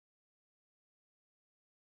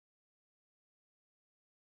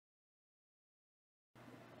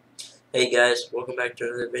Hey guys, welcome back to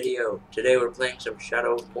another video. Today we're playing some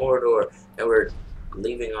Shadow of Mordor, and we're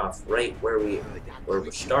leaving off right where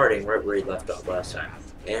we're starting right where we left off last time.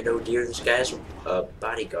 And oh dear, this guy's a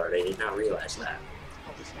bodyguard. I did not realize that.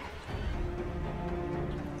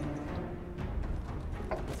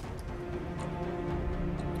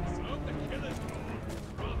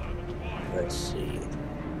 Let's see.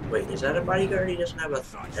 Wait, is that a bodyguard? He doesn't have an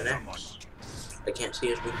X. I can't see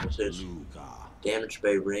his weaknesses. Damage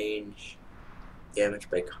by range, damage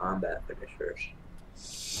by combat finishers.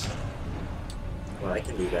 Well, I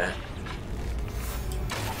can do that.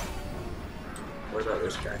 What about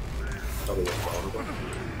this guy? Probably invulnerable.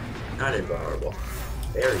 Not invulnerable.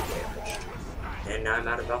 Very damaged. And now I'm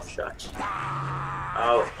out of health shots.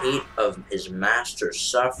 Oh, hate of his master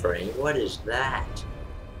suffering. What is that?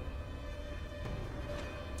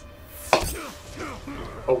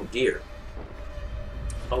 Oh dear.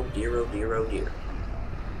 Oh dear, oh dear, oh dear.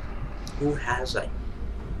 Who has I?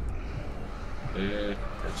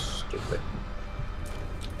 That's stupid.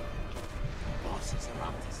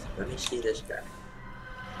 Let me see this guy.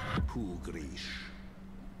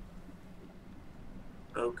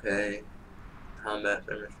 Okay. Combat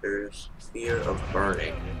finishers. Fear of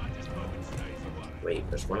burning. Wait,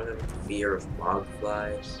 there's one of them fear of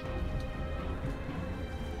mogflies.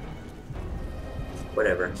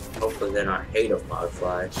 Whatever. Hopefully they're not hate of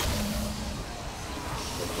mogflies.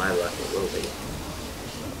 With my luck, it will be.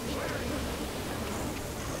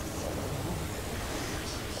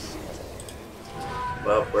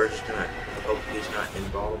 Well, we're just gonna hope he's not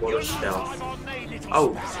invulnerable to stealth.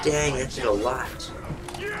 Oh, dang, that's a lot.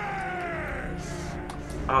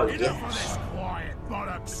 Oh, yes. Quiet,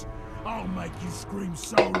 bollocks! I'll make you scream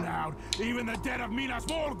so loud, even the dead of Minas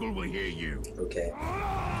Morgul will hear you! Okay.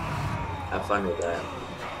 Have fun with that.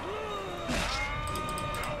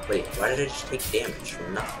 Wait, why did I just take damage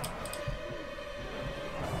from nothing?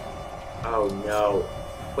 Oh no.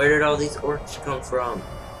 Where did all these orcs come from?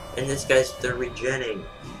 And this guy's, they're regenning.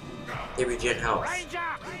 They regen health.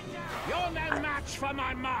 Ranger! You're no match for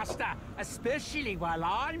my master, especially while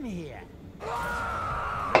I'm here.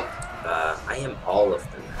 I am all of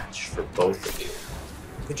the match for both of you.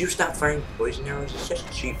 Could you stop firing poison arrows? It's just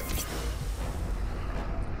cheap.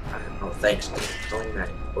 Oh, thanks for killing that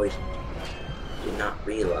poison. Did not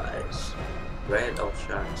realize. Do I have health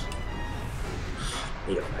shots?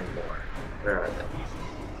 Need to find more. Where are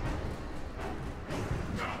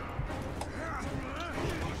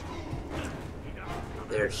they?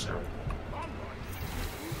 There's some.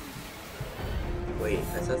 Wait,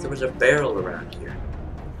 I thought there was a barrel around here.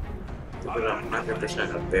 There was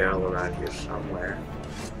 100% a barrel around here somewhere.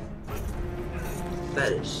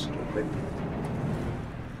 That is stupid.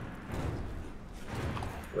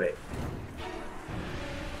 Wait.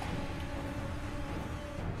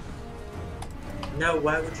 No,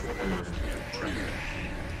 why would you come on?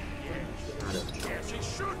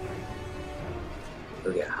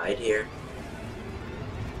 Okay, hide here.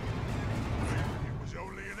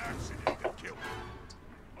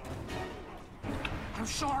 I'm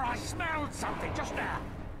sure I smelled something just now.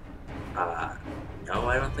 No,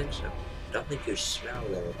 I don't think so. I don't think you smelled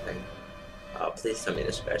anything. Oh, please tell me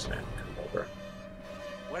this guy's not gonna come over.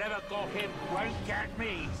 Whatever got him won't get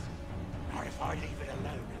me. Not if I leave it alone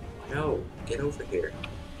anyway. No, get over here.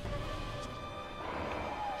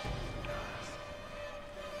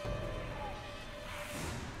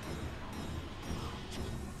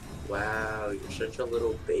 Wow, you're such a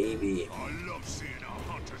little baby. I love seeing our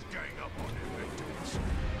hunters gang up on their victims.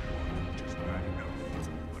 Just bad enough,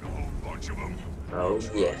 but a whole bunch of them. Oh,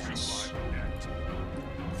 yes.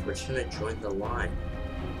 We're just gonna join the line.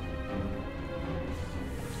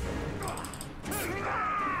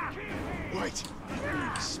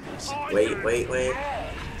 Wait.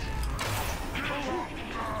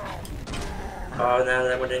 Oh, no,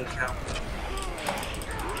 that one didn't count.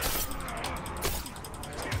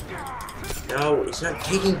 No, it's not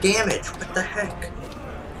taking damage. What the heck?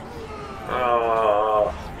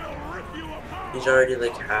 Oh, he's already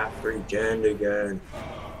like half regened again.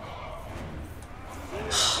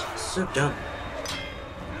 So dumb.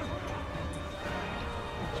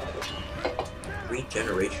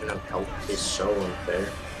 Regeneration of health is so unfair.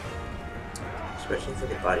 Especially for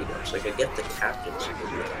the bodyguards. Like, I get the captains.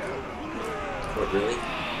 But really?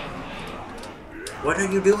 What are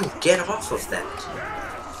you doing? Get off of that!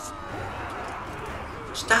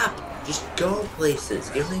 Stop! Just go places.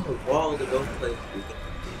 Give me a wall to go places.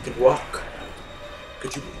 You can walk.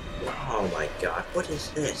 Could you? Oh my god, what is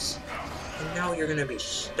this? And now you're gonna be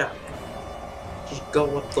stuck. Just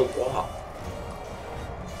go up the wall.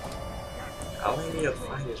 All I need to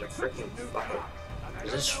find is a freaking fire.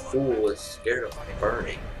 This fool is scared of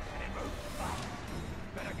burning.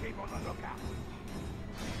 Better keep on the lookout.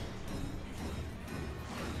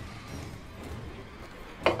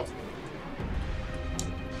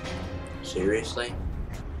 Seriously?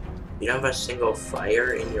 You don't have a single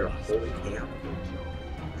fire in your whole camp?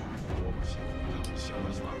 Show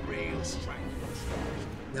us my real strength.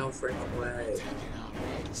 No freaking way.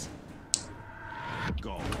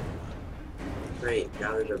 Go. Great,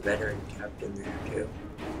 now there's a veteran captain there too.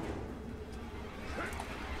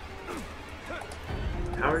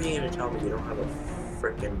 How are you gonna tell me you don't have a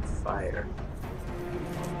freaking fire?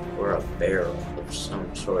 Or a barrel of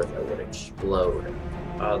some sort that would explode?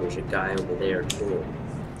 Oh, there's a guy over there too.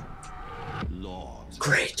 Lord.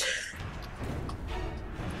 Great.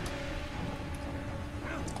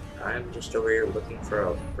 I'm just over here looking for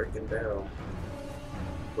a freaking barrel,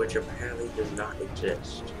 which apparently does not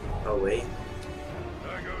exist. Oh wait.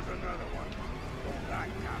 There goes another one. That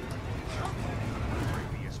happened. The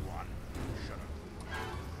previous one. Shut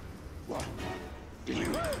up.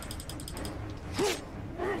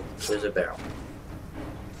 There's a barrel.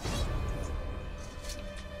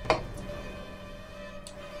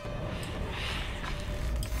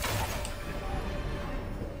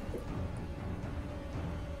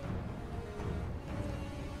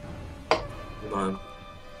 Come on.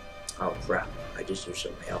 Oh crap, I just used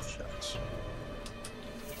some health shots.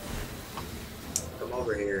 Come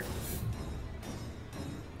over here.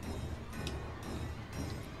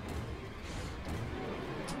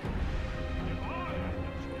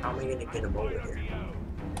 How am I gonna get him over here?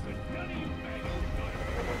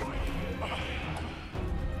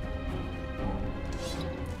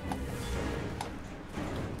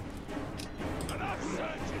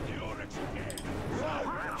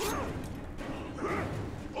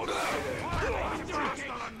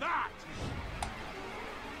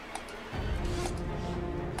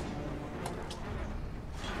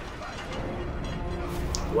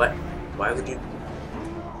 What? Why would you?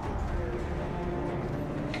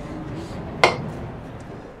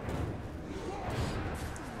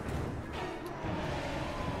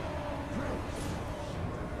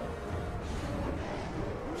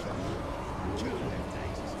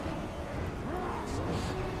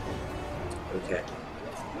 Okay.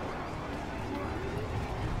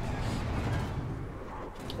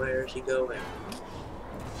 Where is he going?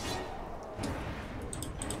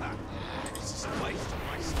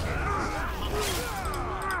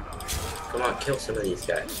 Come on, kill some of these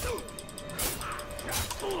guys.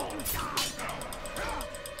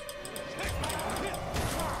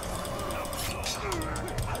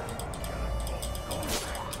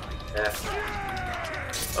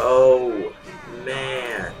 Oh,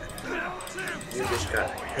 man. You just got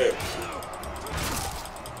hit.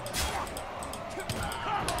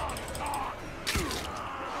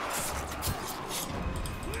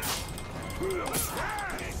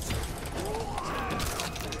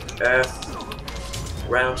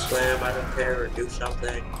 Round slam, I don't care, or do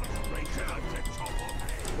something.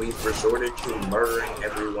 We've resorted to murdering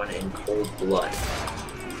everyone in cold blood.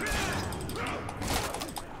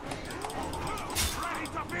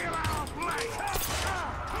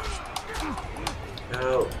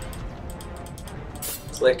 No.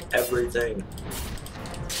 Click everything.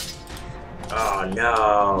 Oh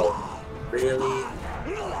no. Really?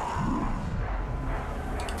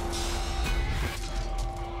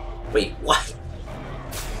 Wait, what?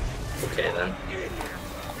 Okay then.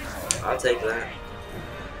 I'll take that.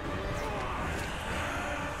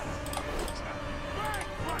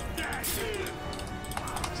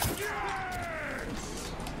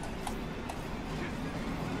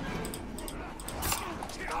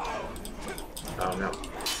 Oh no.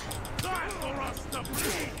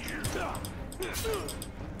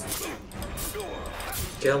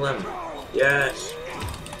 Kill him. Yes.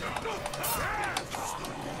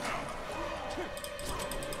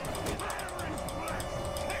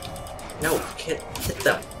 No, hit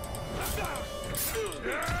them.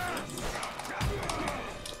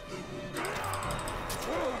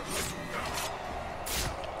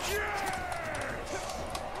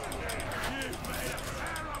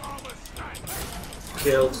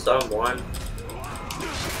 Kill someone.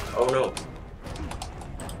 Oh no.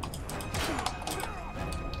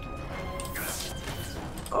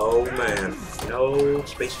 Oh man. No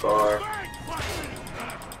spacebar.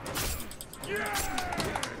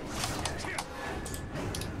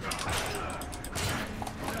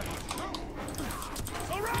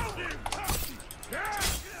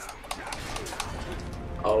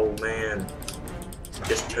 Oh man.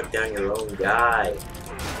 Just took down your own guy.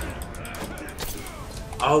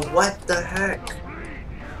 Oh, what the heck?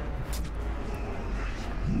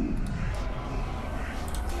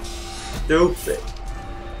 stupid.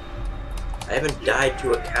 I haven't died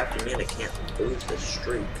to a captain yet. I can't lose this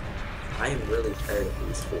streak. I am really tired of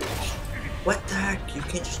these fools. What the heck? You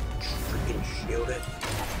can't just freaking shield it.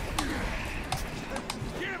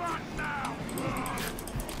 Give up now!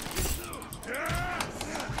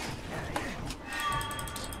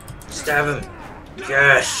 Stab him.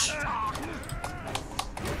 Yes.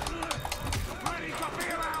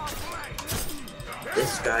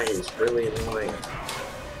 This guy is really annoying.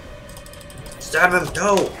 Stab him!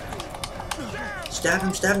 No! Stab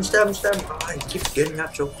him, stab him, stab him, stab him! Oh, he keeps getting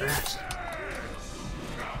up so fast.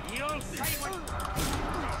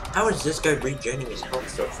 How is this guy regenerating his health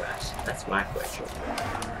so fast? That's my question.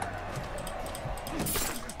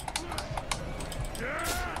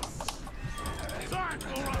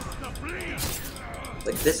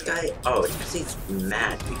 Like this guy, oh, it's because he's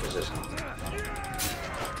mad because of something.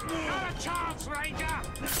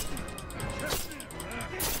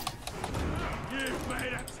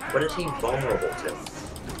 What is he vulnerable to?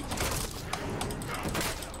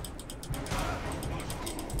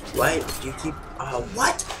 Why do you keep? Oh,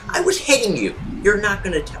 what? I was hitting you. You're not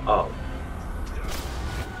gonna tell. Oh.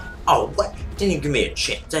 Oh, what? Didn't even give me a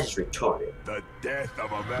chance. That is retarded. The death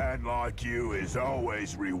of a man like you is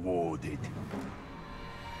always rewarded.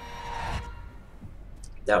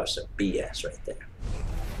 That was some BS right there.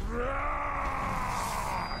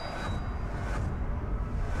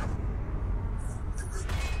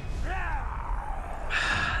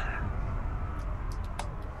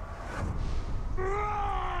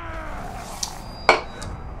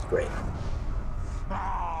 Great.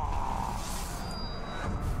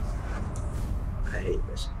 I hate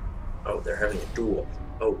this. Oh, they're having a duel.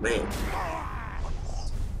 Oh, man.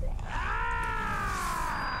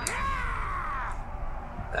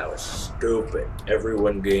 That was stupid.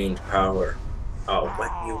 Everyone gained power. Oh,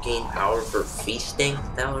 what? You gain power for feasting?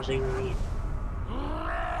 That was even mean.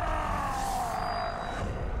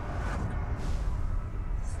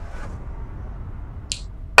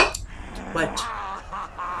 What?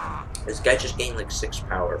 This guy just gained like 6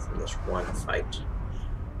 power from this one fight.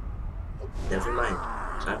 Never mind.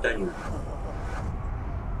 It's not done yet.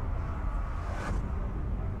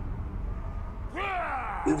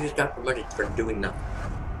 You just got promoted for doing nothing.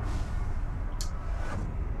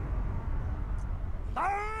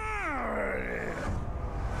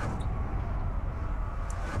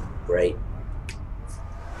 Great.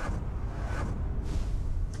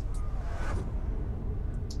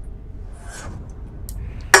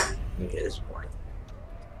 Okay, this point.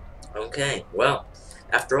 Okay, well,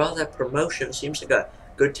 after all that promotion, seems like a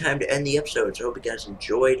good time to end the episode. So I hope you guys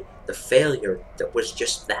enjoyed the failure that was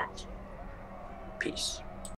just that. Peace.